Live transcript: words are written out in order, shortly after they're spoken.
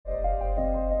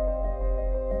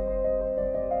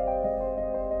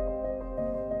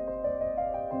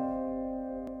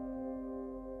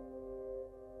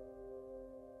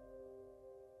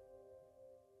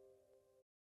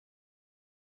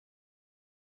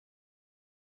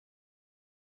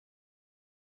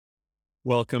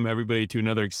Welcome, everybody, to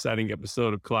another exciting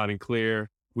episode of Cloud and Clear.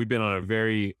 We've been on a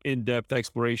very in depth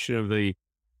exploration of the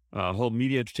whole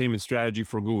media entertainment strategy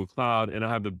for Google Cloud, and I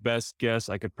have the best guest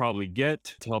I could probably get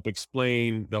to help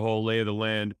explain the whole lay of the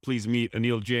land. Please meet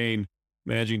Anil Jain,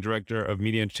 Managing Director of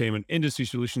Media Entertainment Industry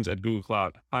Solutions at Google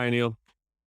Cloud. Hi, Anil.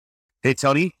 Hey,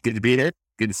 Tony, good to be here.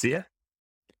 Good to see you.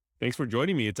 Thanks for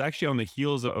joining me. It's actually on the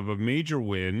heels of a major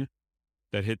win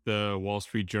that hit the Wall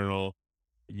Street Journal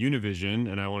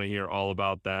Univision, and I want to hear all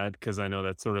about that because I know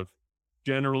that's sort of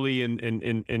generally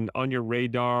in on your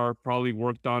radar, probably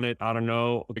worked on it. I don't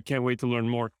know. I can't wait to learn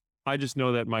more. I just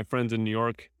know that my friends in New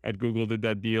York at Google did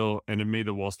that deal and it made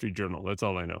the Wall Street Journal. That's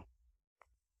all I know.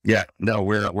 Yeah, no,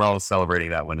 we're all celebrating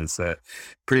that one. It's a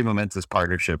pretty momentous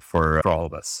partnership for all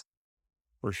of us.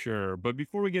 For sure. But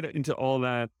before we get into all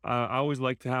that, I always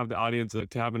like to have the audience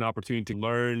to have an opportunity to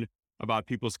learn about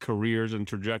people's careers and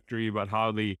trajectory, about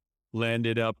how they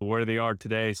landed up where they are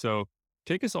today. So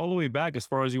take us all the way back as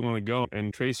far as you want to go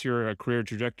and trace your career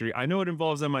trajectory. I know it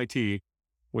involves MIT,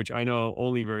 which I know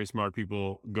only very smart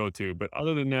people go to. But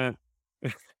other than that,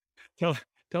 tell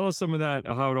tell us some of that,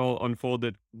 how it all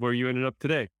unfolded, where you ended up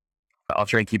today. I'll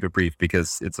try and keep it brief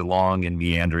because it's a long and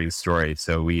meandering story.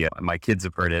 So my kids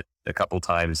have heard it a couple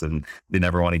times and they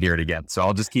never want to hear it again. So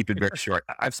I'll just keep it very short.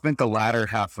 I've spent the latter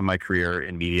half of my career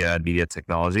in media and media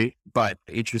technology, but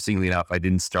interestingly enough, I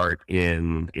didn't start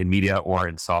in media or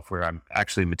in software. I'm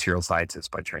actually a material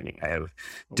scientist by training. I have Oh,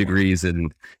 wow. degrees in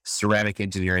ceramic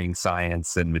engineering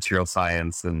science and material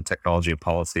science and technology and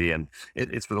policy. And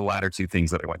it's for the latter two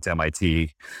things that I went to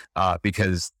MIT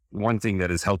because one thing that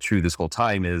has held true this whole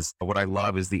time is what I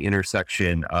love is the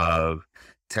intersection of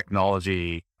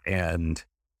technology and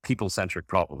people centric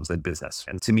problems in business.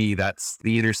 And to me, that's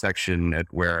the intersection at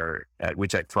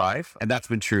which I thrive. And that's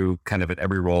been true kind of at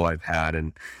every role I've had.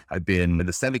 And I've been in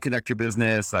the semiconductor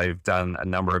business. I've done a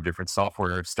number of different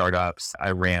software startups.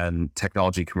 I ran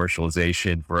technology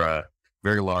commercialization for a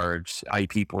very large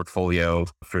IP portfolio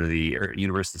for the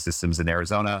university systems in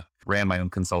Arizona, ran my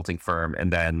own consulting firm.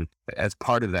 And then as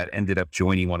part of that, ended up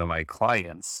joining one of my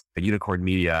clients, Unicorn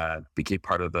Media, became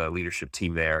part of the leadership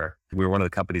team there. We were one of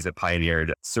the companies that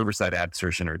pioneered server-side ad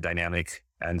insertion or dynamic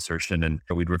ad insertion, and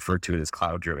we'd refer to it as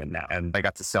cloud-driven now. And I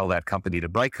got to sell that company to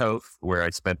Brightcove, where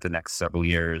I spent the next several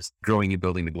years growing and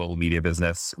building the global media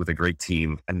business with a great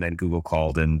team. And then Google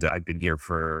called, and I've been here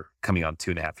for coming on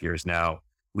 2.5 years now,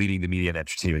 leading the media and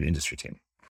entertainment industry team.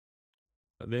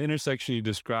 The intersection you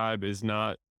describe is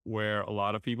not where a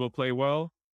lot of people play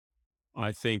well.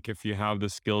 I think if you have the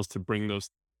skills to bring those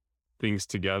things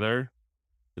together,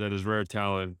 that is rare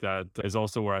talent. That is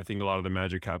also where I think a lot of the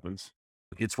magic happens.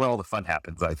 It's where all the fun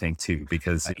happens, I think, too,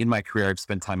 because in my career, I've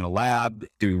spent time in a lab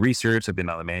doing research. I've been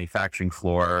on the manufacturing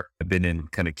floor. I've been in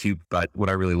kind of cube, but what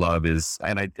I really love is,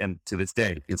 and to this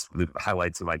day, it's the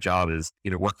highlights of my job is,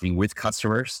 working with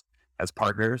customers as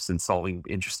partners and solving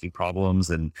interesting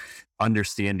problems and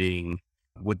understanding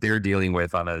what they're dealing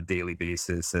with on a daily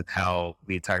basis and how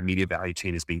the entire media value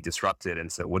chain is being disrupted.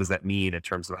 And so what does that mean in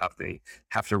terms of how they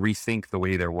have to rethink the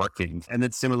way they're working? And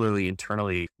then similarly,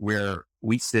 internally, where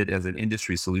we sit as an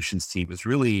industry solutions team is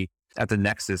really at the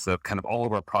nexus of kind of all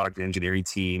of our product engineering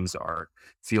teams, our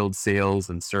field sales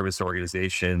and service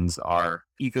organizations, our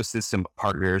ecosystem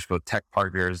partners, both tech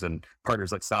partners and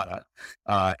partners like SADA,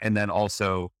 and then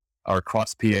also our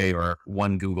cross PA or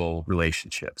one Google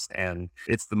relationships. And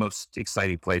it's the most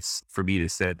exciting place for me to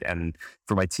sit and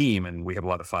for my team. And we have a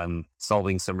lot of fun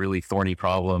solving some really thorny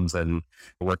problems and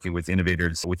working with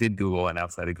innovators within Google and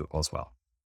outside of Google as well.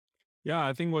 Yeah,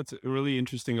 I think what's really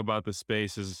interesting about the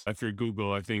space is if you're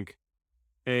Google, I think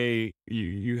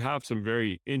you have some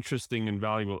very interesting and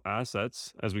valuable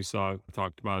assets, as we saw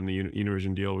talked about in the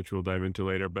Univision deal, which we'll dive into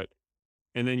later. But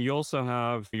and then you also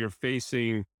have you're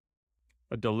facing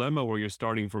a dilemma where you're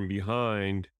starting from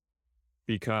behind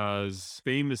because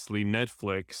famously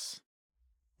Netflix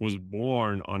was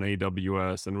born on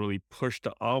AWS and really pushed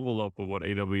the envelope of what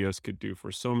AWS could do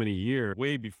for so many years,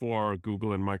 way before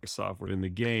Google and Microsoft were in the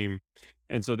game.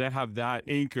 And so they have that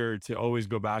anchor to always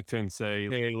go back to and say,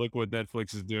 hey, look what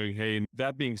Netflix is doing. Hey,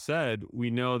 that being said, we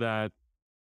know that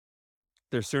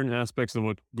there's certain aspects of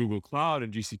what Google Cloud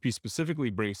and GCP specifically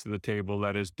brings to the table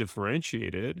that is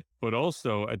differentiated, but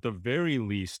also at the very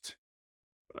least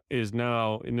is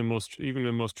now in the most, even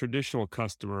the most traditional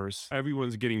customers,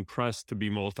 everyone's getting pressed to be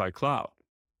multi-cloud,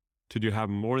 to do have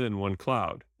more than one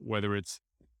cloud, whether it's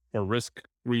for risk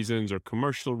reasons or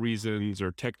commercial reasons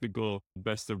or technical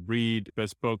best of breed,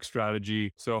 bespoke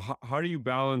strategy. So how do you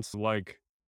balance like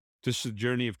just the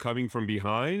journey of coming from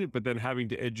behind, but then having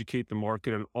to educate the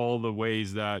market on all the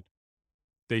ways that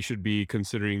they should be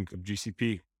considering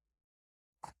GCP?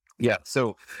 Yeah.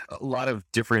 So a lot of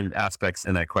different aspects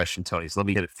in that question, Tony. So let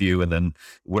me hit a few and then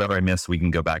whatever I miss, we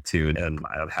can go back to and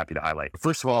I'm happy to highlight.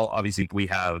 First of all, obviously we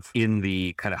have in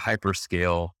the kind of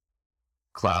hyperscale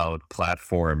cloud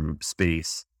platform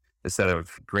space, a set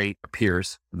of great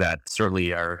peers that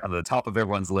certainly are on the top of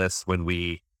everyone's list when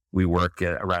we work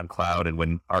around cloud and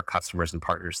when our customers and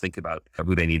partners think about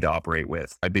who they need to operate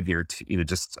with. I've been here,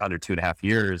 just under 2.5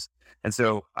 years. And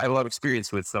so I have a lot of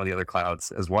experience with some of the other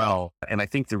clouds as well. And I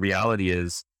think the reality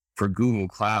is for Google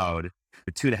Cloud,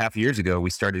 2.5 years ago, we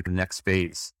started the next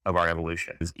phase of our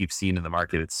evolution. As you've seen in the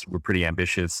market, we're pretty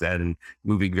ambitious and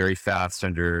moving very fast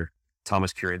under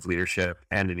Thomas Kurian's leadership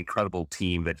and an incredible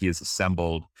team that he has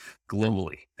assembled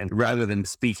globally. And rather than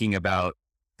speaking about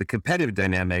the competitive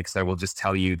dynamics, I will just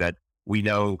tell you that we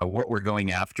know what we're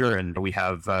going after, and we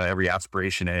have every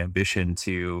aspiration and ambition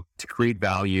to create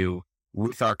value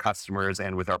with our customers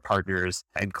and with our partners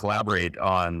and collaborate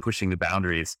on pushing the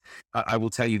boundaries. I will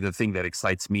tell you the thing that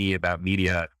excites me about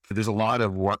media. There's a lot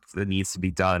of work that needs to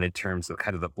be done in terms of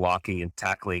kind of the blocking and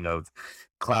tackling of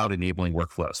cloud enabling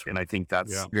workflows. And I think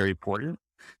that's Yeah. very important.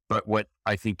 But what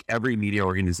I think every media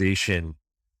organization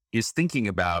is thinking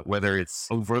about, whether it's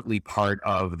overtly part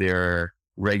of their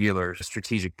regular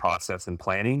strategic process and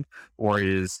planning, or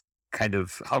is kind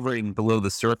of hovering below the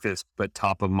surface, but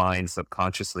top of mind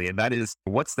subconsciously. And that is,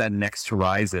 what's that next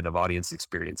horizon of audience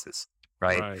experiences,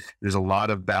 right? Right. There's a lot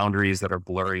of boundaries that are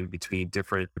blurring between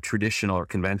different traditional or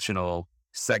conventional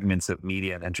segments of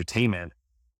media and entertainment.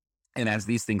 And as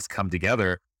these things come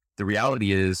together, the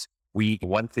reality is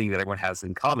one thing that everyone has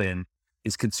in common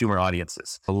is consumer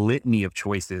audiences, a litany of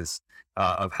choices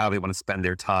of how they want to spend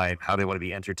their time, how they want to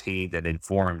be entertained and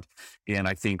informed. And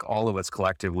I think all of us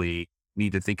collectively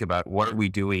need to think about what are we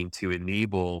doing to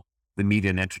enable the media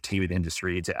and entertainment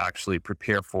industry to actually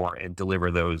prepare for and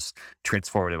deliver those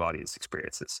transformative audience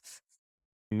experiences.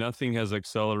 Nothing has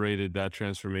accelerated that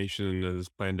transformation than this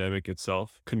pandemic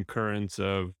itself. Concurrence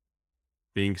of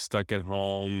being stuck at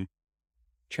home,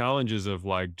 challenges of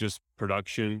like just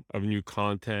production of new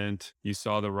content. You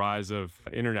saw the rise of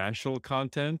international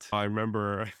content. I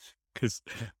remember because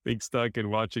being stuck and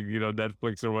watching,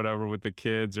 Netflix or whatever with the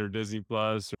kids or Disney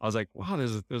Plus. I was like, wow,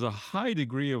 there's a high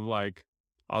degree of like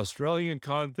Australian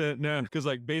content now because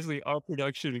like basically our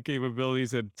production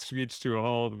capabilities had switched to a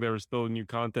halt. There was still new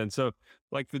content. So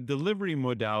like the delivery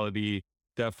modality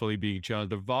definitely being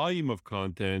challenged, the volume of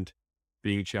content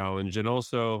being challenged, and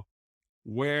also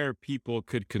where people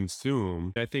could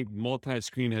consume. I think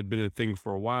multi-screen had been a thing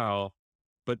for a while,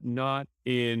 but not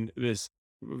in this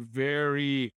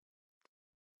very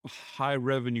high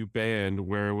revenue band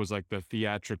where it was like the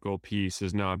theatrical piece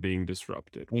is not being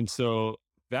disrupted. And so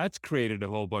that's created a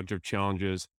whole bunch of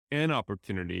challenges and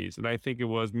opportunities. And I think it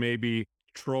was maybe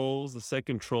Trolls, the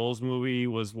second Trolls movie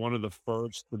was one of the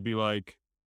first to be like,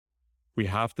 we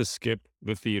have to skip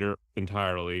the theater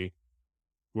entirely.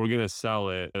 We're going to sell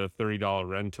it at a $30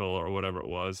 rental or whatever it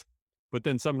was. But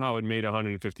then somehow it made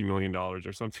 $150 million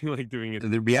or something like doing it.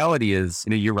 The reality is,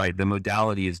 you're right. The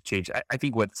modality has changed. I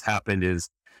think what's happened is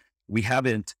we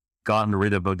haven't gotten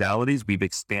rid of modalities. We've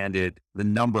expanded the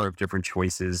number of different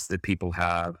choices that people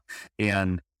have.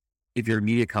 And if you're a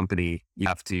media company, you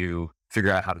have to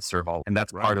figure out how to serve all. And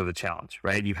that's part Right. of the challenge,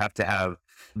 right? You have to have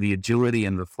the agility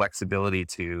and the flexibility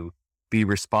to be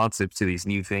responsive to these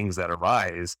new things that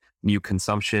arise, new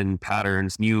consumption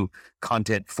patterns, new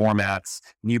content formats,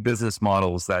 new business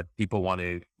models that people want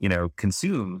to,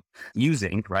 consume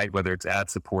using, right? Whether it's ad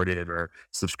supported or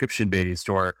subscription based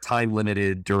or time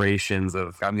limited durations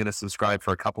of I'm going to subscribe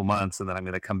for a couple months and then I'm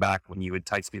going to come back when you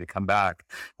entice me to come back,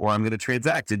 or I'm going to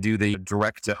transact to do the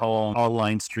direct to home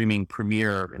online streaming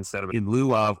premiere instead of in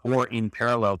lieu of or in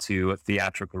parallel to a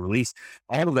theatrical release.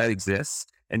 All of that exists.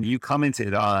 And you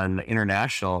commented on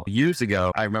international years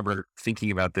ago. I remember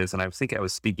thinking about this, and I think I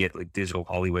was speaking at like Digital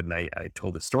Hollywood, and I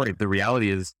told the story. The reality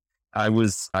is,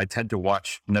 I tend to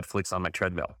watch Netflix on my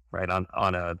treadmill, right on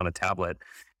a tablet,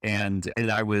 and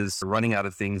I was running out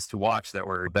of things to watch that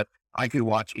I could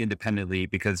watch independently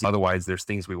because otherwise there's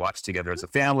things we watch together as a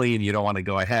family, and you don't want to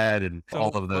go ahead and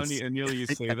all So of funny, this. Anil, you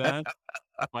say that.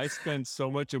 I spend so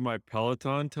much of my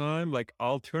Peloton time, like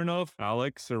I'll turn off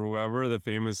Alex or whoever the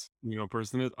famous,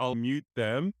 person is. I'll mute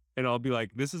them and I'll be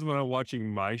like, this is when I'm watching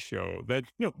my show that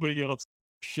nobody else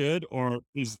should or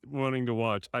is wanting to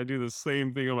watch. I do the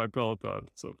same thing on my Peloton.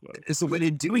 So funny. So when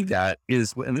in doing that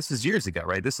is, and this is years ago,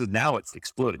 right? This is now it's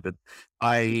exploded, but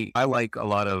I like a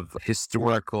lot of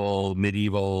historical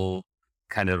medieval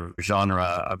kind of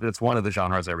genre. It's one of the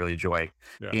genres I really enjoy.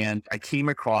 Yeah. And I came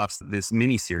across this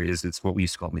mini series. It's what we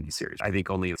used to call mini series. I think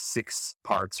only 6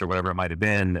 parts or whatever it might have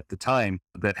been at the time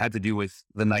that had to do with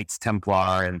the Knights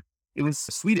Templar and it was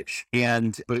Swedish,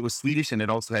 but it was Swedish and it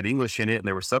also had English in it and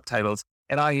there were subtitles.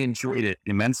 And I enjoyed it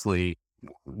immensely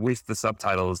with the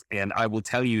subtitles. And I will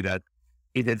tell you that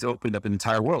it has opened up an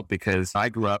entire world because I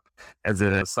grew up as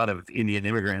a son of Indian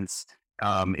immigrants,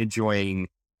 enjoying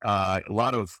a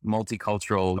lot of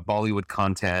multicultural Bollywood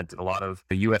content, a lot of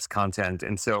US content.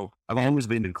 And so I've always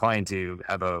been inclined to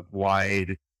have a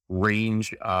wide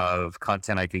range of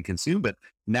content I can consume, but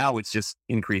now it's just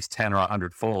increased 10 or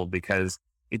 100 fold because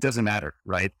it doesn't matter,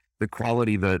 right? The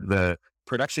quality, the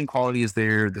production quality is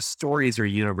there. The stories are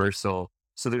universal.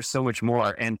 So there's so much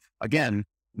more. And again,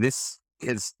 this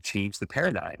has changed the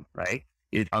paradigm, right?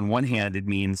 On one hand, it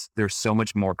means there's so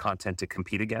much more content to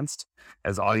compete against.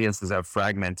 As audiences have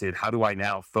fragmented, how do I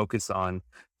now focus on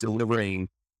delivering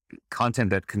content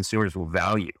that consumers will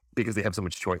value because they have so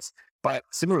much choice? But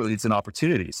similarly, it's an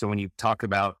opportunity. So when you talk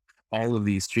about all of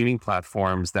these streaming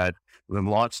platforms that have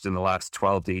launched in the last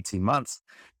 12 to 18 months,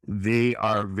 they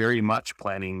are very much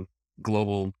planning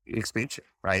global expansion,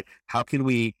 right? How can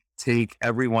we take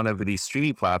every one of these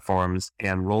streaming platforms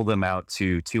and roll them out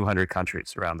to 200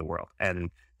 countries around the world?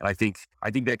 And I think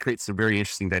that creates some very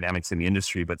interesting dynamics in the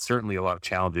industry, but certainly a lot of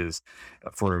challenges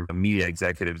for media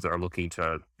executives that are looking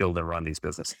to build and run these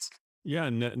businesses. Yeah,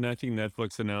 and I think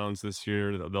Netflix announced this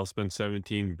year that they'll spend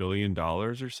 $17 billion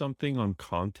or something on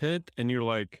content. And you're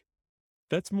like,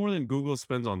 that's more than Google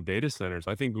spends on data centers.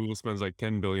 I think Google spends like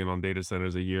 10 billion on data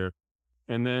centers a year.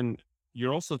 And then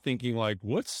you're also thinking like,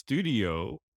 what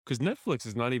studio? Because Netflix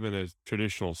is not even a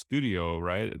traditional studio,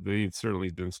 right? They certainly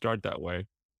didn't start that way.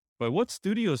 But what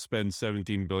studio spends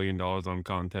 $17 billion on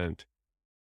content?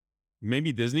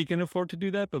 Maybe Disney can afford to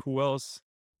do that, but who else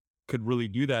could really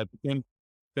do that?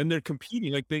 Then they're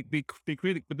competing, like they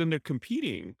create it, but then they're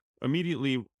competing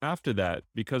immediately after that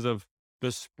because of the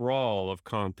sprawl of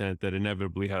content that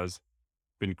inevitably has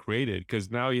been created. Because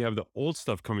now you have the old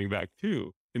stuff coming back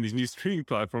too in these new streaming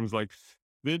platforms, like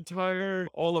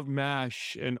all of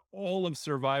MASH and all of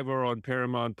Survivor on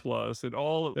Paramount Plus and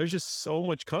there's just so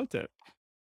much content.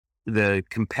 The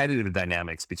competitive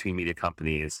dynamics between media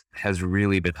companies has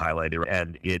really been highlighted,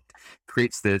 and it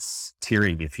creates this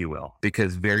tiering, if you will,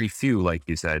 because very few, like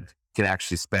you said, can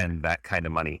actually spend that kind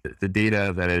of money. The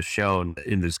data that has shown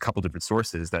in there's a couple different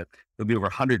sources that there'll be over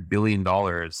 $100 billion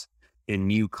in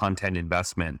new content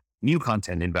investment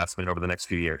over the next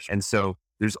few years. And so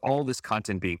there's all this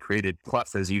content being created,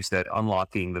 plus, as you said,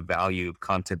 unlocking the value of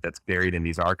content that's buried in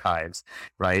these archives,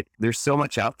 right? There's so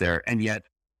much out there, and yet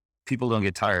people don't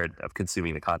get tired of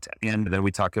consuming the content. And then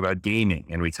we talk about gaming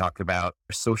and we talk about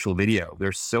social video.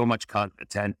 There's so much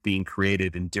content being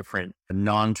created in different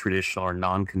non-traditional or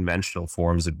non-conventional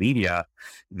forms of media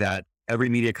that every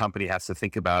media company has to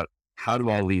think about how do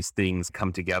all these things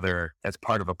come together as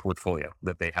part of a portfolio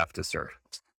that they have to serve.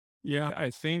 Yeah,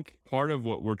 I think part of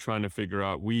what we're trying to figure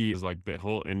out, we is like the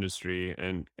whole industry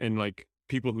and like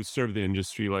people who serve the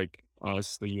industry, like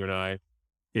us, like you and I,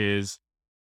 is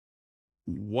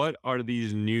what are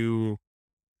these new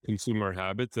consumer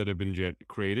habits that have been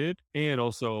created, and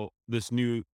also this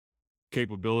new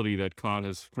capability that cloud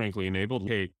has frankly enabled.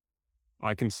 Hey,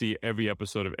 I can see every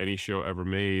episode of any show ever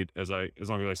made as long as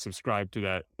I subscribe to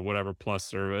that whatever plus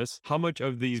service. How much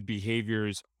of these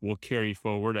behaviors will carry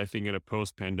forward, I think, in a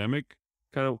post-pandemic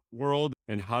kind of world?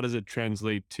 And how does it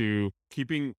translate to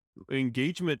keeping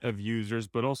engagement of users,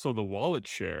 but also the wallet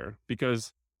share?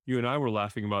 Because you and I were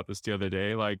laughing about this the other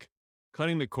day, like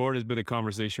cutting the cord has been a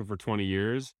conversation for 20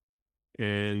 years.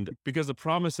 And because the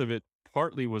promise of it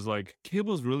partly was like,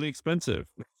 cable's really expensive.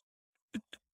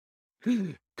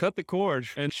 Cut the cord.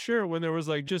 And sure, when there was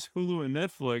like just Hulu and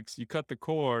Netflix, you cut the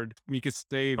cord, you could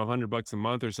save $100 a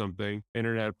month or something,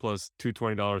 internet plus two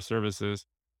 $20 services.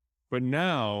 But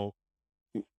now,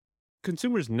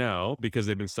 consumers now, because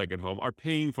they've been stuck at home, are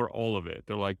paying for all of it.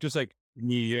 They're like, just like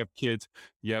me, you have kids,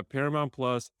 you have Paramount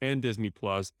Plus and Disney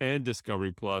Plus and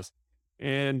Discovery Plus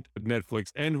and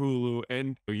Netflix and Hulu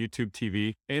and YouTube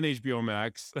TV and HBO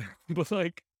Max. But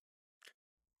like,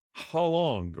 how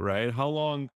long, right? How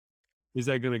long is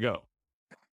that going to go?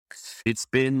 It's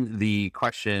been the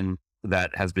question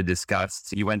that has been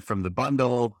discussed. You went from the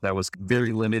bundle that was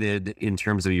very limited in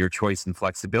terms of your choice and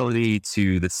flexibility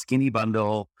to the skinny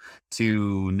bundle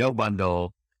to no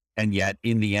bundle. And yet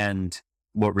in the end,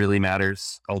 what really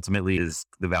matters ultimately is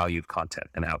the value of content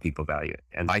and how people value it.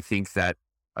 And I think that,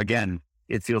 again,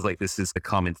 it feels like this is a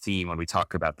common theme when we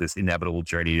talk about this inevitable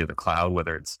journey to the cloud,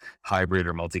 whether it's hybrid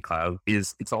or multi-cloud,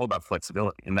 it's all about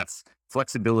flexibility. And that's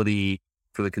flexibility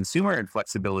for the consumer and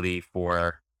flexibility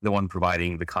for the one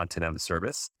providing the content and the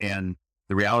service. And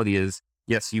the reality is,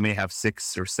 yes, you may have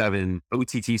 6 or 7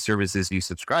 OTT services you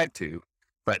subscribe to,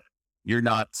 but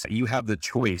you have the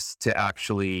choice to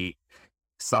actually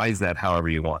size that however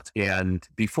you want. And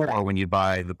before, when you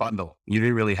buy the bundle, you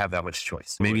didn't really have that much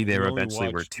choice. Maybe You there only eventually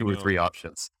were watched, 2 or 3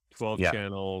 options. 12 Yeah.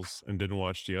 channels and didn't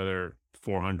watch the other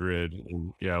 400.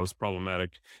 And yeah, it was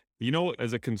problematic.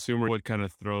 As a consumer, what kind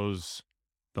of throws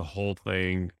the whole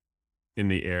thing in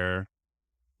the air?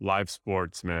 Live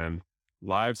sports, man.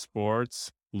 Live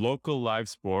sports, local live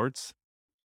sports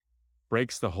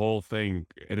breaks the whole thing.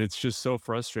 And it's just so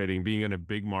frustrating being in a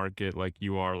big market like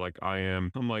you are, like I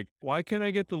am. I'm like, why can't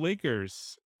I get the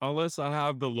Lakers unless I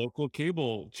have the local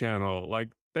cable channel? Like,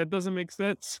 that doesn't make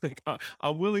sense. Like,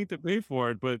 I'm willing to pay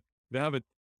for it, but they have a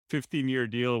 15-year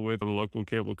deal with a local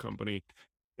cable company.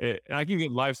 I can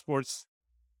get live sports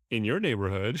in your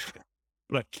neighborhood,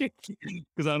 but I can't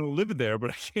because I don't live there, but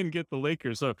I can't get the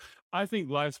Lakers. So I think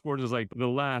live sports is like the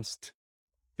last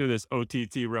to this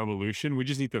OTT revolution. We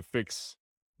just need to fix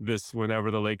this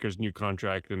whenever the Lakers' new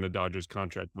contract and the Dodgers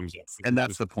contract comes up. And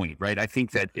that's the point, right? I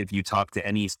think that if you talk to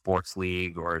any sports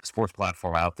league or sports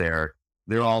platform out there,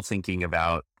 they're all thinking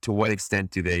about to what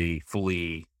extent do they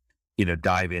fully,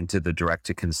 dive into the direct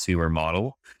to consumer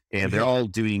model. And they're Yeah, all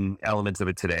doing elements of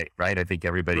it today, right? I think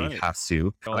everybody right. has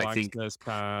to. But All I think access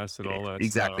pass and all that stuff.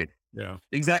 exactly. Yeah.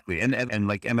 Exactly. And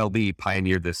like MLB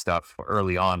pioneered this stuff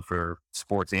early on for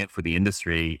sports and for the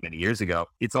industry many years ago.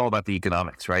 It's all about the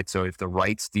economics, right? So if the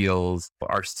rights deals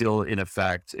are still in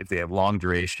effect, if they have long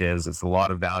durations, it's a lot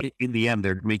of value. In the end,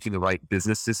 they're making the right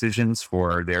business decisions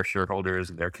for their shareholders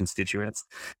and their constituents.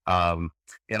 And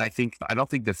I don't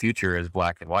think the future is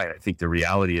black and white. I think the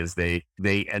reality is they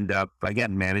end up,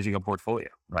 again, managing a portfolio,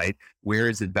 right? Where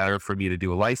is it better for me to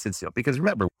do a license deal? Because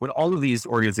remember, when all of these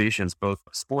organizations, both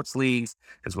sports leagues,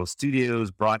 as well as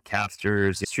studios,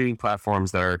 broadcasters, streaming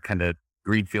platforms that are kind of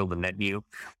greenfield and net new,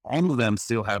 all of them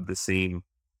still have the same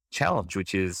challenge,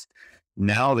 which is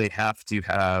now they have to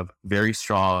have very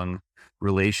strong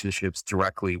relationships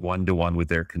directly one-to-one with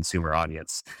their consumer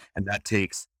audience. And that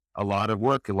takes a lot of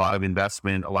work, a lot of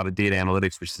investment, a lot of data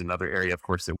analytics, which is another area, of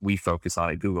course, that we focus on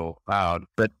at Google Cloud.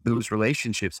 But those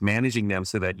relationships, managing them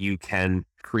so that you can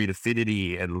create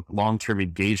affinity and long-term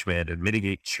engagement and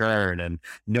mitigate churn and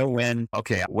know when,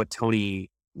 okay, what Tony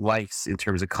likes in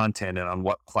terms of content and on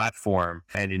what platform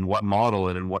and in what model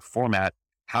and in what format,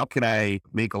 how can I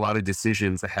make a lot of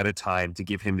decisions ahead of time to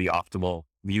give him the optimal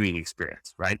viewing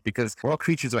experience, right? Because we're all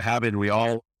creatures of habit and we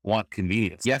all want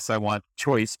convenience. Yes, I want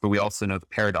choice, but we also know the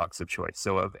paradox of choice.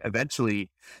 So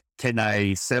eventually, can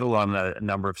I settle on a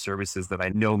number of services that I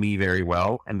know me very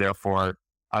well, and therefore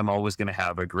I'm always going to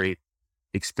have a great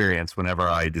experience whenever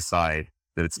I decide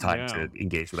that it's time Yeah. to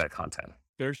engage with that content.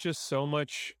 There's just so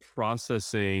much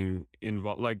processing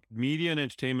involved. Like, media and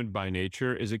entertainment by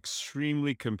nature is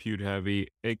extremely compute heavy,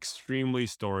 extremely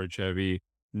storage heavy,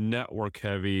 network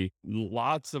heavy,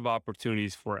 lots of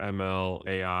opportunities for ML,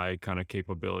 AI kind of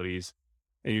capabilities.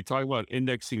 And you're talking about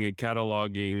indexing and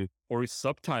cataloging or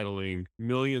subtitling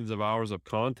millions of hours of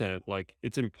content. Like,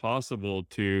 it's impossible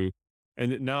to,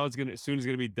 and now soon it's going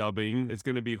to be dubbing. It's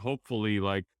going to be hopefully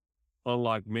like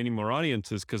unlock many more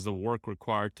audiences because the work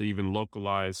required to even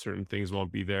localize certain things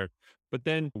won't be there. But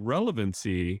then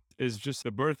relevancy is just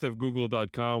the birth of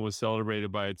Google.com was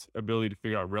celebrated by its ability to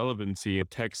figure out relevancy, a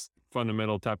text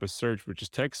fundamental type of search, which is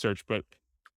text search. But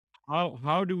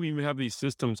how do we have these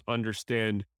systems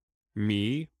understand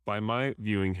me by my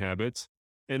viewing habits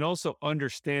and also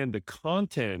understand the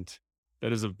content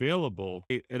that is available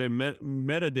at a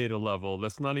metadata level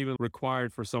that's not even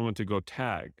required for someone to go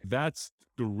tag? That's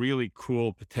the really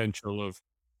cool potential of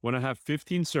when I have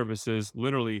 15 services,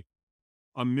 literally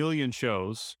a million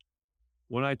shows.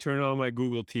 When I turn on my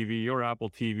Google TV or Apple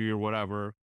TV or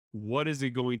whatever, what is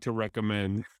it going to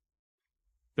recommend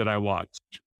that I watch?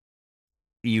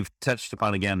 You've touched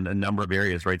upon again a number of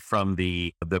areas, right? From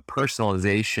the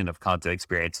personalization of content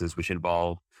experiences, which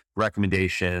involve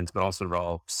recommendations, but also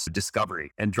involves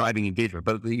discovery and driving engagement.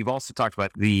 But you've also talked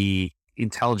about the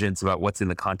intelligence about what's in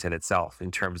the content itself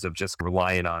in terms of just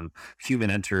relying on human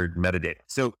entered metadata.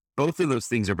 So both of those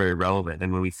things are very relevant.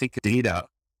 And when we think of data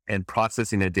and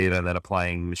processing that data and then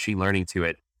applying machine learning to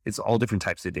it, it's all different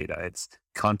types of data. It's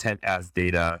content as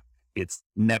data, it's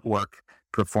network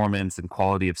performance and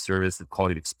quality of service and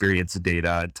quality of experience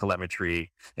data, and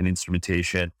telemetry and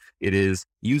instrumentation. It is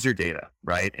user data,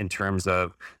 right? In terms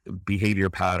of behavior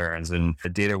patterns and the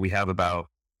data we have about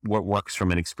what works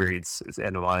from an experience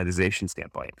and a monetization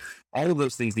standpoint. All of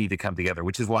those things need to come together,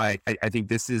 which is why I think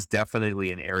this is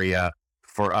definitely an area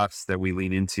for us that we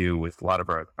lean into with a lot of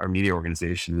our media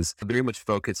organizations, very much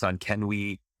focused on, can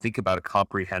we think about a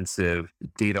comprehensive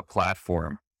data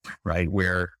platform, right?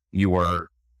 Where you are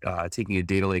taking a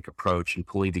data lake approach and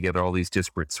pulling together all these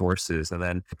disparate sources and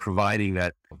then providing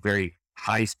that very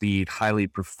high speed, highly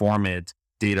performant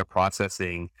data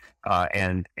processing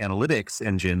and analytics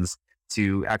engines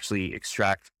to actually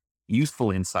extract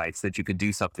useful insights that you could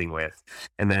do something with.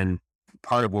 And then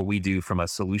part of what we do from a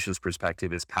solutions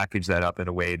perspective is package that up in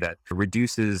a way that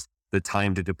reduces the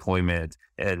time to deployment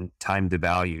and time to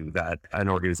value that an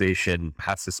organization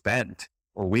has to spend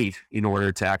or wait in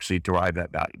order to actually derive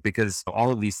that value. Because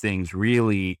all of these things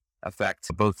really affect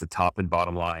both the top and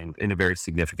bottom line in a very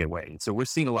significant way. So we're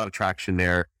seeing a lot of traction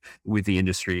there with the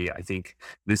industry. I think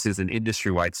this is an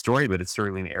industry-wide story, but it's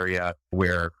certainly an area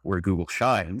where Google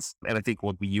shines. And I think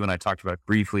what you and I talked about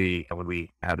briefly when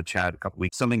we had a chat a couple of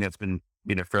weeks, something that's been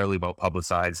fairly well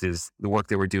publicized is the work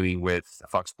that we're doing with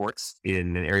Fox Sports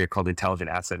in an area called intelligent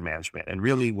asset management. And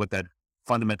really what that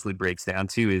fundamentally breaks down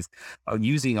to is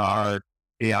using our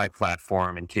AI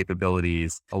platform and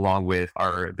capabilities, along with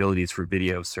our abilities for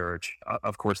video search,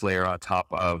 of course, layer on top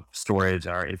of storage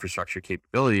and our infrastructure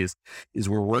capabilities, is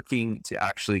we're working to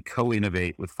actually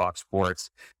co-innovate with Fox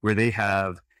Sports, where they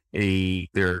have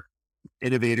their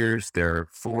innovators, they're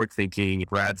forward thinking.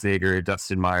 Brad Zager,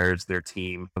 Dustin Myers, their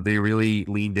team, they really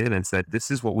leaned in and said, this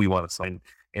is what we want to sign.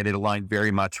 And it aligned very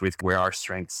much with where our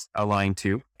strengths align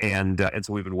to. And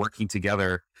so we've been working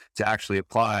together to actually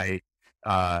apply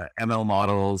ML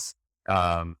models,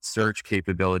 search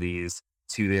capabilities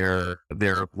to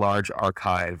their large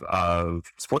archive of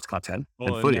sports content and And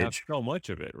they have footage. so much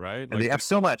of it, right? And they have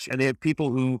so much, and they have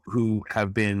people who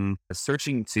have been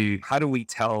searching to how do we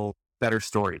tell better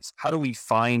stories? How do we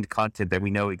find content that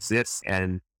we know exists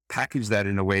and package that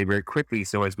in a way very quickly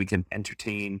so as we can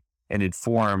entertain and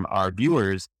inform our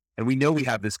viewers? And we know we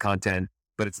have this content,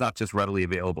 but it's not just readily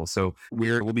available. So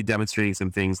we'll be demonstrating some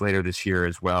things later this year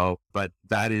as well. But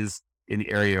that is an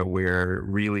area where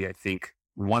really, I think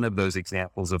one of those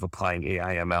examples of applying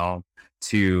AI ML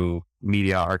to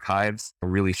media archives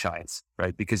really shines,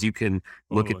 right? Because you can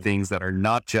look at things that are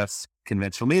not just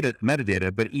conventional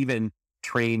metadata, but even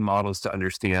train models to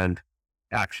understand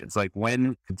actions. Like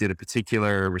when did a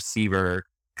particular receiver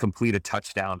complete a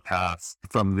touchdown pass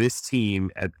from this team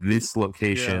at this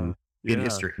location in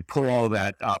history? Pull all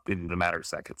that up in a matter of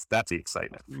seconds. That's the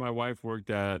excitement. My wife worked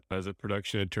as a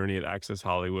production attorney at Access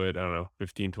Hollywood, I don't know,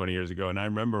 15, 20 years ago. And I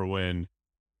remember when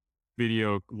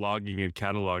video logging and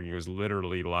cataloging was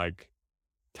literally like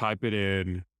type it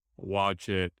in, watch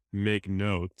it, make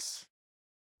notes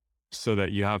so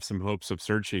that you have some hopes of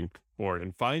searching for it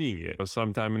and finding it. So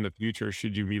sometime in the future,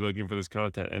 should you be looking for this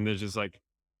content? And there's just like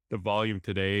the volume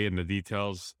today and the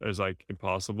details is like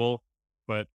impossible.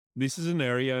 But this is an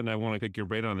area, and I want to pick your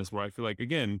brain on this, where I feel like,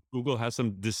 again, Google has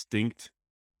some distinct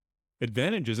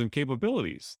advantages and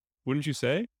capabilities. Wouldn't you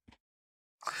say?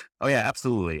 Oh yeah,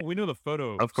 absolutely. We know the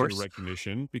photo Of sort of course.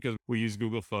 recognition because we use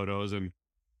Google Photos, and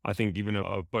I think even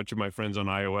a bunch of my friends on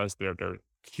iOS, they're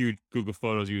huge Google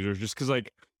Photos users, just because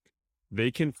like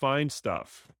they can find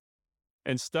stuff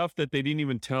and stuff that they didn't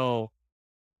even tell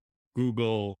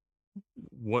Google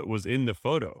what was in the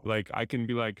photo. Like I can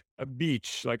be like a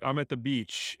beach, like I'm at the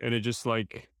beach, and it just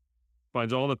like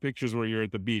finds all the pictures where you're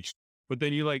at the beach. But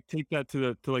then you like take that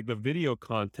to like the video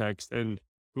context, and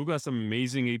Google has some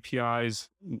amazing APIs,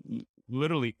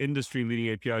 literally industry leading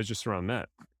APIs just around that.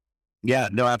 Yeah,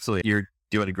 no, absolutely. You're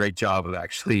doing a great job of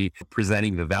actually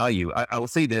presenting the value. I will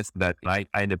say this, that I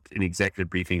end up in executive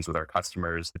briefings with our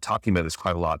customers talking about this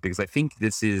quite a lot, because I think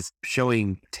this is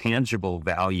showing tangible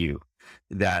value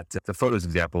that the photos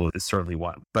example is certainly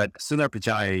one. But Sundar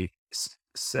Pichai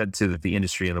said to the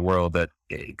industry and the world that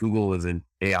Google is an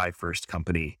AI first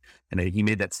company. And he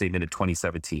made that statement in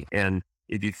 2017. And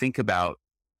if you think about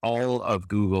all of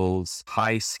Google's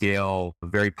high scale,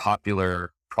 very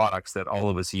popular products that all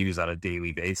of us use on a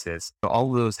daily basis,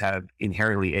 all of those have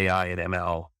inherently AI and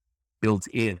ML built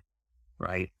in,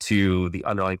 right, to the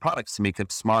underlying products to make them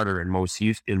smarter and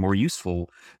more useful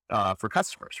for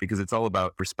customers, because it's all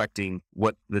about respecting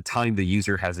what the time the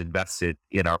user has invested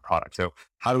in our product. So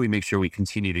how do we make sure we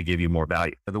continue to give you more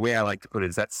value? And the way I like to put it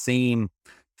is that same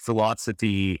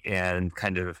philosophy and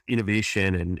kind of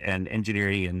innovation and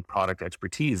engineering and product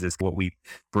expertise is what we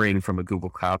bring from a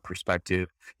Google Cloud perspective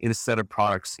in a set of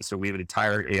products. So we have an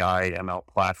entire AI ML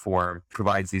platform,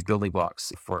 provides these building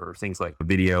blocks for things like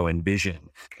video and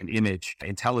vision and image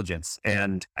intelligence.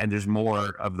 And there's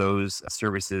more of those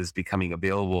services becoming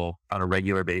available on a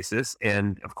regular basis.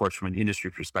 And of course, from an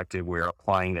industry perspective, we're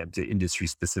applying them to industry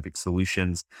specific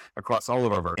solutions across all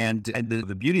of our, and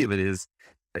the beauty of it is,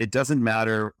 it doesn't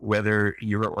matter whether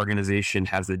your organization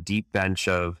has a deep bench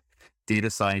of data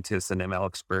scientists and ML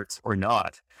experts or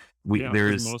not. We Yeah,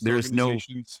 because there's most there's no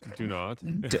organizations do not.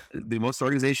 the most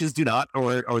organizations do not,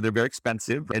 or they're very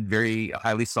expensive and very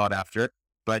highly sought after.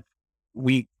 But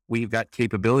we've got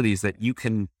capabilities that you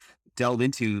can delve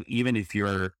into, even if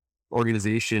your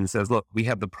organization says, "Look, we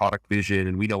have the product vision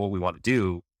and we know what we want to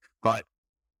do, but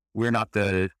we're not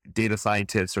the data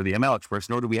scientists or the ML experts,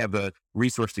 nor do we have the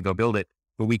resource to go build it."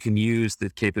 But we can use the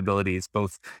capabilities,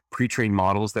 both pre-trained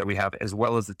models that we have, as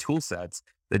well as the tool sets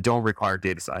that don't require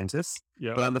data scientists.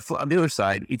 Yeah, But on the other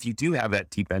side, if you do have that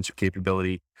deep bench of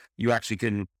capability, you actually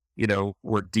can,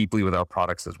 work deeply with our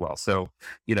products as well. So,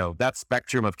 that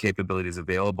spectrum of capabilities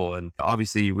available. And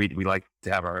obviously we like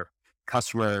to have our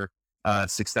customer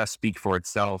success speak for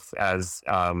itself as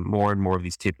more and more of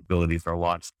these capabilities are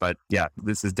launched. But yeah,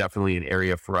 this is definitely an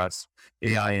area for us.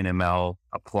 AI and ML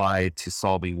applied to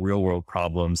solving real world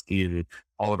problems in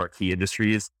all of our key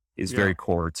industries is yeah. very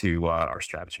core to our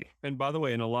strategy. And by the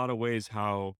way, in a lot of ways,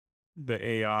 how the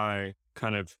AI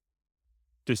kind of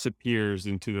disappears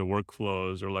into the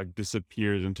workflows or like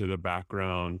disappears into the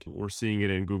background. We're seeing it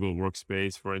in Google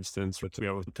Workspace, for instance. We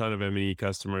have a ton of M&E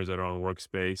customers that are on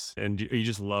Workspace, and you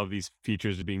just love these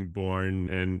features being born,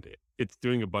 and it's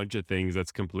doing a bunch of things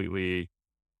that's completely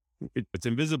it's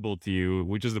invisible to you,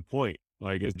 which is the point.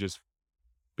 Like it just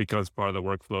becomes part of the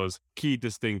workflows. Key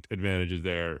distinct advantages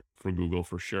there for Google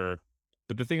for sure.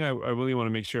 But the thing I really want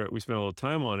to make sure we spend a little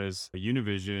time on is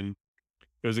Univision.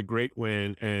 It was a great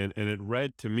win, and it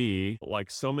read to me like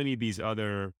so many of these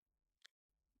other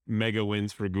mega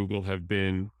wins for Google have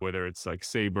been, whether it's like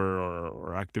Sabre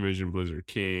or Activision Blizzard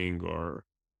King or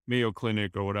Mayo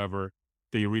Clinic or whatever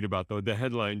that you read about, though the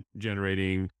headline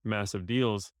generating massive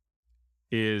deals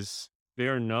is they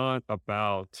are not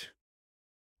about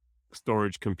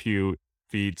storage, compute,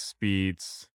 feed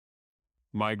speeds,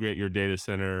 migrate your data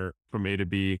center from A to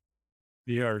B.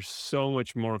 They are so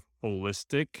much more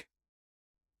holistic,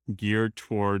 geared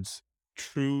towards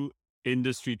true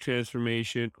industry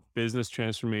transformation, business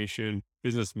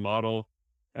model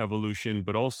evolution,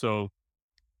 but also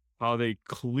how they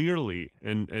clearly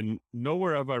and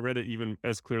nowhere have I read it even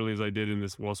as clearly as I did in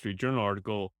this Wall Street Journal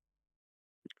article,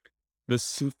 the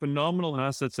phenomenal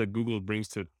assets that Google brings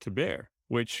to bear,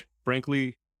 which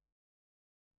frankly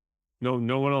no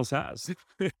one else has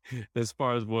as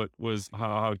far as what was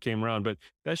how it came around. But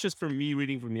that's just from me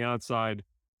reading from the outside.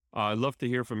 I'd love to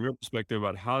hear from your perspective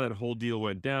about how that whole deal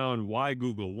went down, why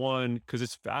Google won, because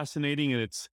it's fascinating and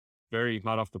it's very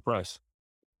hot off the press.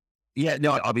 Yeah,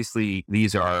 no, obviously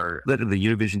these are the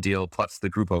Univision deal plus the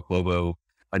Grupo Globo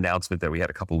announcement that we had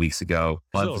a couple weeks ago.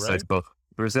 I'll Brazil, emphasize right? both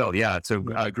Brazil. Yeah. So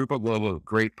Yeah. Grupo Globo,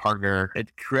 great partner,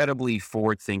 incredibly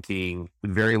forward thinking,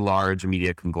 very large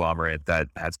media conglomerate that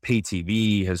has pay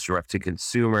TV, has direct to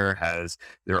consumer, has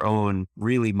their own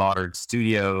really modern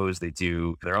studios. They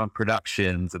do their own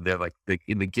productions, and they're like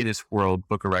in the Guinness World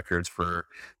Book of Records for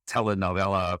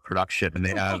telenovela production. And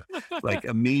they have like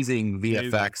amazing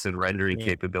Amazing. VFX and rendering Yeah.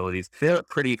 capabilities. They're a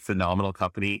pretty phenomenal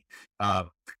company.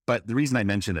 But the reason I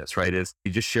mention this, right, is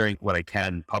just sharing what I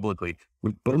can publicly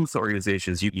with both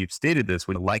organizations. You've stated this,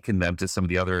 we liken them to some of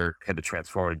the other kind of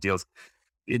transformative deals.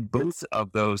 In both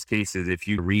of those cases, if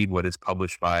you read what is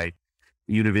published by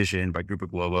Univision, by Grupo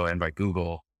Globo, and by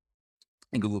Google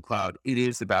and Google Cloud, it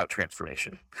is about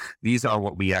transformation. These are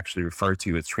what we actually refer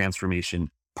to as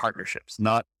transformation partnerships,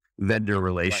 not vendor Right.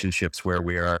 relationships where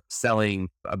we are selling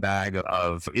a bag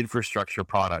of infrastructure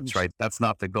products, right? That's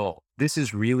not the goal. This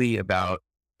is really about,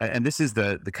 and this is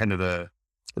the kind of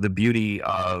the beauty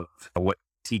of what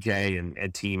TK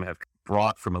and team have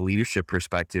brought from a leadership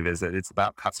perspective, is that it's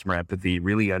about customer empathy,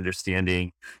 really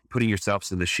understanding, putting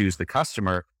yourselves in the shoes of the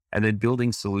customer, and then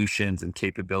building solutions and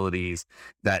capabilities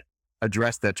that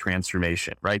address that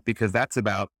transformation, right? Because that's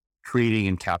about creating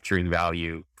and capturing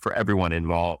value for everyone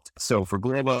involved. So for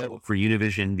Globo, for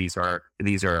Univision, these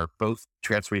are both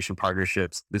transformation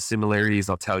partnerships. The similarities,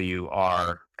 I'll tell you,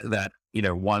 are that,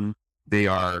 one, they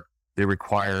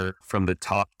require from the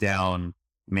top down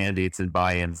mandates and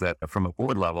buy-ins, that from a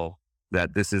board level,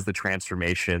 that this is the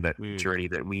transformation, that Mm. journey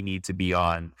that we need to be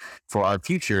on for our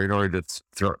future in order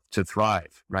to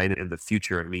thrive, right, in the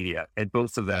future of media. And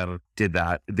both of them did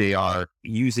that. They are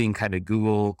using kind of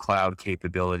Google Cloud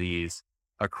capabilities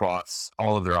across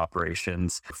all of their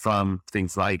operations, from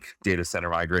things like data center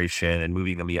migration and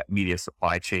moving the media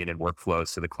supply chain and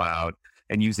workflows to the cloud,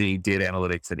 and using data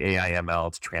analytics and AI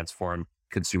ML to transform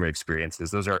consumer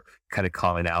experiences. Those are kind of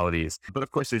commonalities. But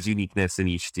of course, there's uniqueness in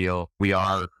each deal. We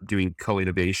are doing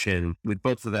co-innovation with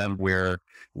both of them where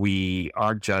we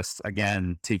aren't just,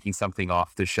 again, taking something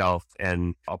off the shelf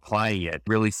and applying it,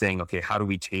 really saying, okay, how do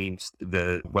we change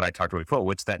what I talked about before?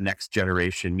 What's that next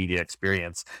generation media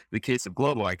experience? The case of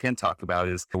Globo I can talk about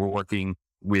is we're working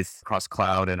with Cross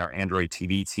Cloud and our Android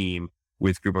TV team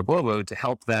with Grupo Globo to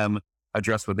help them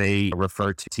address what they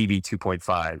refer to TV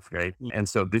 2.5, right? And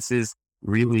so this is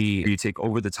really, you take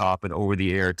over the top and over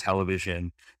the air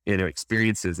television,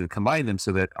 experiences and combine them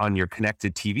so that on your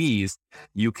connected TVs,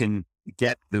 you can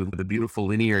get the beautiful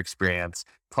linear experience,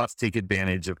 plus take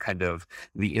advantage of kind of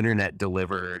the internet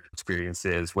delivered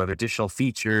experiences, whether additional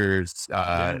features,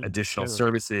 Yeah, additional yeah.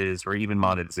 services, or even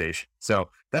monetization. So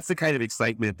that's the kind of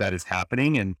excitement that is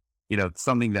happening. And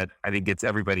something that I think gets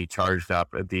everybody charged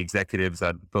up at the executives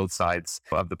on both sides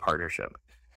of the partnership.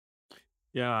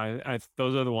 Yeah,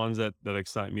 those are the ones that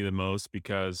excite me the most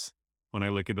because when I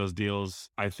look at those deals,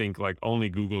 I think like only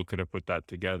Google could have put that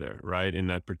together, right? In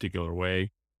that particular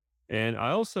way. And I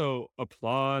also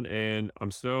applaud and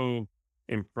I'm so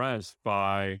impressed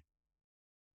by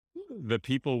the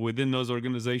people within those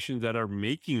organizations that are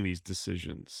making these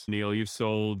decisions. Neil, you've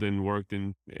sold and worked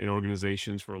in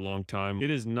organizations for a long time. It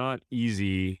is not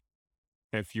easy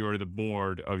if you're the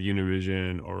board of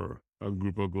Univision or a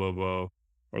Grupo Globo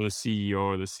or the CEO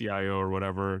or the CIO or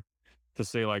whatever to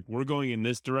say like, we're going in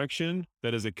this direction.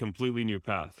 That is a completely new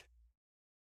path.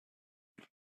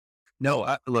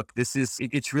 No, look,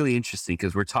 it's really interesting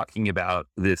because we're talking about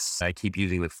this. I keep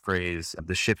using the phrase,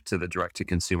 the shift to the direct to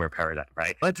consumer paradigm,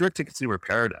 right? That direct to consumer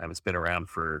paradigm has been around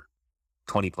for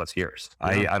 20 plus years. Yeah.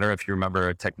 I don't know if you remember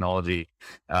a technology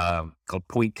called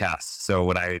Pointcast. So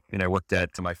when I worked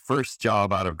at my first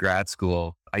job out of grad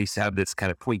school, I used to have this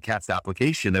kind of Pointcast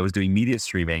application that was doing media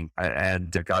streaming.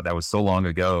 And God, that was so long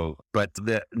ago. But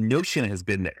the notion has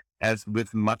been there. As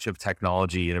with much of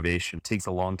technology innovation, it takes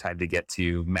a long time to get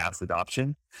to mass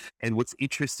adoption. And what's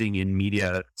interesting in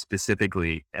media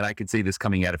specifically, and I can say this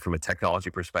coming at it from a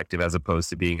technology perspective, as opposed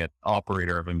to being an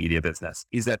operator of a media business,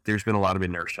 is that there's been a lot of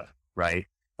inertia, right?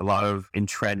 A lot of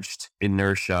entrenched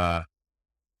inertia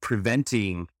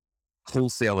preventing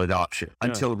wholesale adoption Yeah.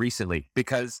 until recently,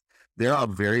 because these are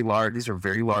very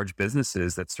large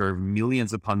businesses that serve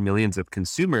millions upon millions of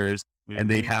consumers. And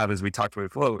they Mhm. have, as we talked about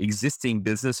before, existing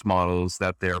business models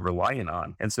that they're relying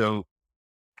on. And so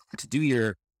to do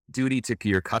your duty to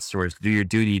your customers, do your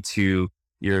duty to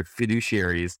your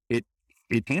fiduciaries, it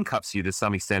handcuffs you to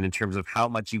some extent in terms of how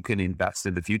much you can invest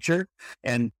in the future.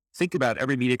 And think about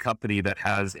every media company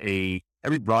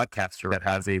every broadcaster that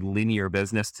has a linear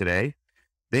business today,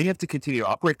 they have to continue to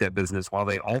operate that business while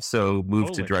they also move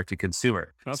to Totally. direct to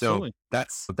consumer. So Absolutely.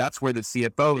 that's where the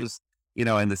CFOs,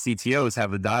 and the CTOs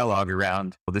have the dialogue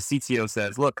around. Well, the CTO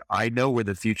says, look, I know where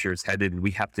the future is headed and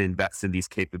we have to invest in these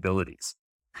capabilities.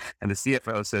 And the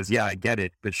CFO says, yeah, I get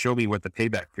it, but show me what the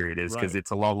payback period is because Right.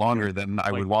 it's a lot longer than I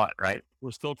Like would want. Right.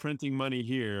 we're still printing money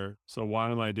here. So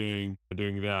why am I doing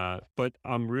that? But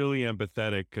I'm really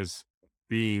empathetic because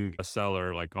being a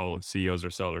seller, like all CEOs are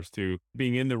sellers too,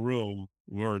 being in the room,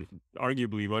 we're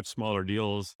arguably much smaller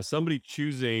deals. Somebody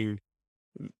choosing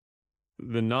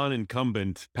the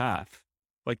non-incumbent path,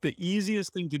 like the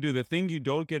easiest thing to do, the thing you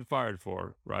don't get fired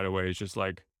for right away is just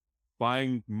like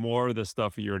buying more of the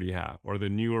stuff you already have or the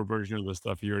newer version of the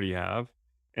stuff you already have.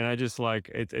 And I just like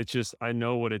it. It's just I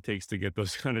know what it takes to get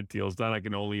those kind of deals done. I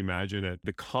can only imagine it.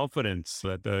 The confidence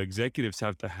that the executives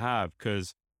have to have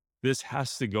because this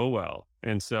has to go well.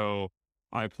 And so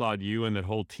I applaud you and that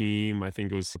whole team. I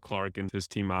think it was Clark and his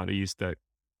team out east that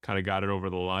kind of got it over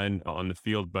the line on the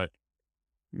field. But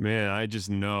man, I just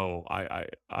know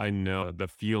I know the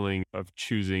feeling of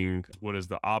choosing what is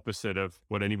the opposite of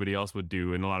what anybody else would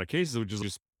do in a lot of cases, which is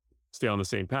just stay on the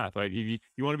same path. Like if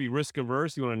you want to be risk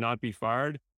averse, you want to not be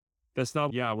fired. That's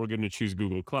not, yeah, we're going to choose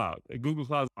Google Cloud. At Google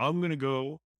Cloud, I'm going to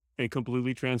go and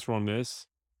completely transform this.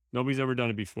 Nobody's ever done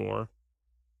it before.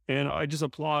 And I just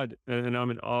applaud and I'm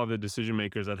in awe of the decision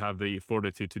makers that have the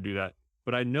fortitude to do that.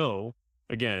 But I know,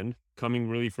 again, coming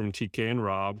really from TK and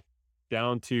Rob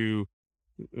down to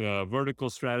vertical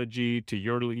strategy to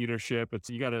your leadership. It's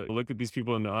you got to look at these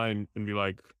people in the eye and be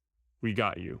like, "We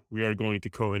got you. We are going to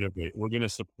co-innovate. We're going to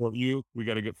support you. We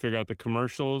got to figure out the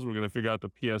commercials. We're going to figure out the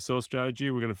PSO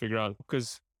strategy. We're going to figure out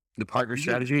because The partner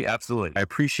strategy. Absolutely. I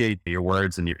appreciate your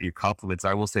words and your compliments.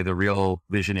 I will say the real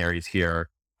visionaries here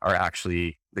are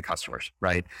actually the customers,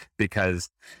 right? Because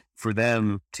for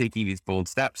them taking these bold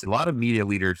steps, a lot of media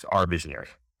leaders are visionary,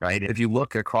 right? If you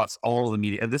look across all the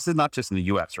media, and this is not just in the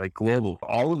US, right? Global,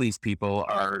 all of these people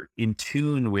are in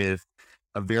tune with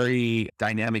a very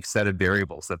dynamic set of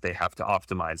variables that they have to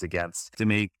optimize against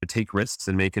to take risks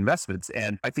and make investments.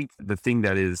 And I think the thing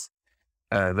that is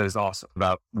awesome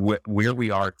about where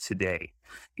we are today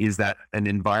is that an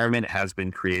environment has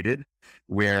been created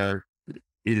where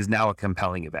it is now a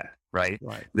compelling event, right?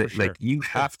 Right. Like you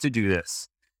have to do this,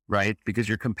 right? Because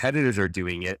your competitors are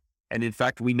doing it. And in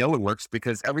fact, we know it works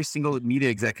because every single media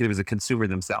executive is a consumer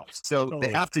themselves. So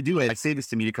they have to do it. I say this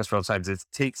to media customers all the time. It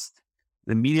takes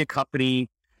the media company,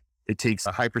 it takes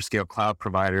a hyperscale cloud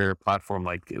provider platform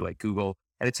like Google,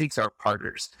 and it takes our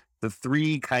partners. The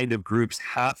three kind of groups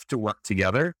have to work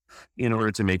together in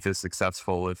order to make this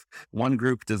successful. If one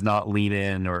group does not lean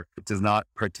in or does not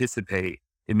participate,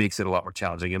 it makes it a lot more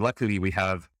challenging. And luckily, we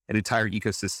have an entire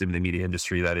ecosystem in the media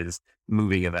industry that is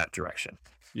moving in that direction.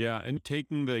 Yeah. And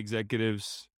taking the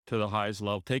executives to the highest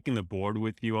level, taking the board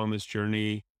with you on this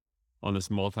journey, on this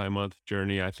multi-month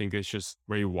journey, I think it's just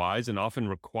very wise and often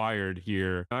required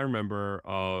here. I remember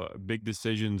big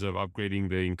decisions of upgrading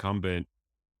the incumbent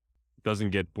doesn't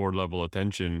get board level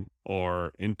attention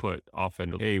or input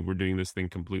often. Hey, we're doing this thing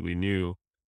completely new.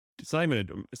 It's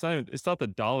not the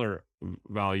dollar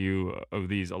value of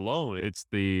these alone. It's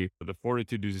the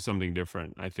fortitude to do something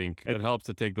different. I think it helps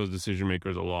to take those decision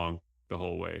makers along the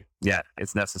whole way. Yeah,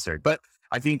 it's necessary. But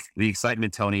I think the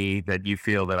excitement, Tony, that you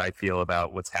feel that I feel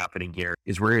about what's happening here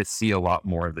is we're going to see a lot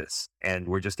more of this, and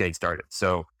we're just getting started.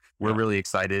 So we're really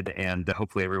excited, and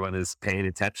hopefully everyone is paying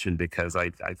attention because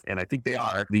I think they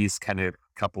are. These kind of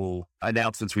couple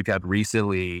announcements we've had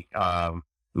recently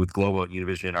with Global and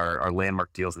Univision are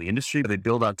landmark deals in the industry. They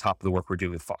build on top of the work we're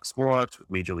doing with Fox Sports, with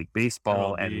Major League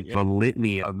Baseball, and a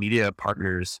litany of media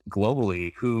partners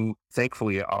globally who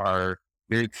thankfully are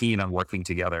very keen on working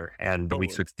together, and we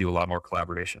expect to do a lot more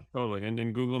collaboration. Totally.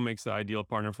 And Google makes the ideal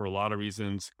partner for a lot of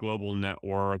reasons: global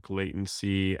network,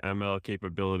 latency, ML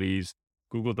capabilities.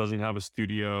 Google doesn't have a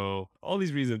studio, all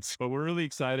these reasons, but we're really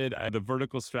excited. The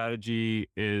vertical strategy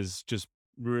is just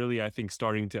really, I think,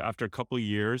 starting to, after a couple of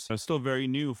years, it's still very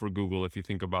new for Google. If you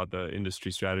think about the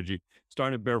industry strategy,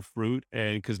 starting to bear fruit.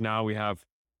 And because now we have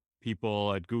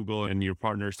people at Google and your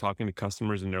partners talking to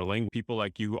customers in their language, people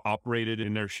like you operated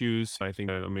in their shoes. I think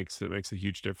that makes a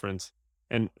huge difference.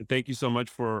 And thank you so much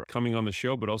for coming on the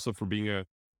show, but also for being a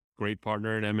great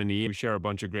partner at M&E. We share a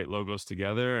bunch of great logos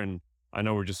together, and I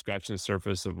know we're just scratching the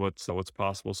surface of what's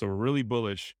possible. So we're really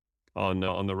bullish on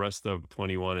the rest of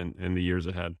 21 and the years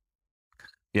ahead.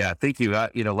 Yeah, thank you.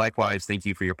 Likewise, thank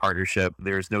you for your partnership.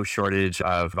 There's no shortage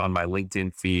of on my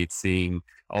LinkedIn feed seeing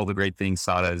all the great things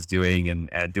SADA is doing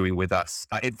and doing with us.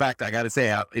 In fact, I got to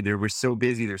say, we're so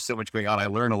busy. There's so much going on. I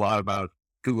learn a lot about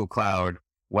Google Cloud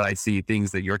when I see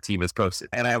things that your team has posted.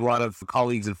 And I have a lot of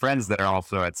colleagues and friends that are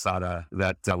also at SADA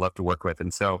that I love to work with.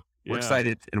 And so we're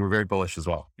excited and we're very bullish as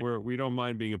well. We don't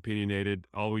mind being opinionated.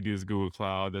 All we do is Google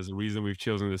Cloud. There's a reason we've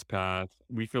chosen this path.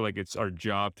 We feel like it's our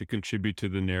job to contribute to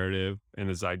the narrative and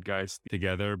the zeitgeist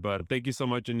together. But thank you so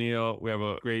much, Anil. We have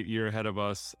a great year ahead of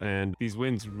us, and these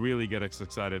wins really get us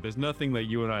excited. There's nothing that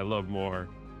you and I love more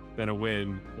than a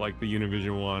win like the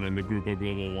Univision one and the Google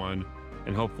Global one,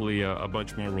 and hopefully a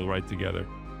bunch more will write together.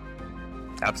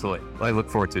 Absolutely. Well, I look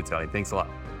forward to it, Tony. Thanks a lot.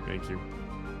 Thank you.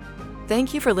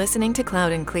 Thank you for listening to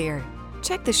Cloud and Clear.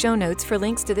 Check the show notes for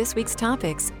links to this week's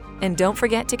topics. And don't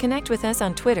forget to connect with us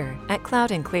on Twitter at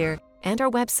Cloud and Clear and our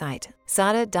website,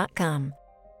 sada.com.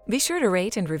 Be sure to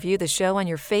rate and review the show on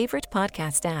your favorite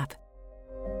podcast app.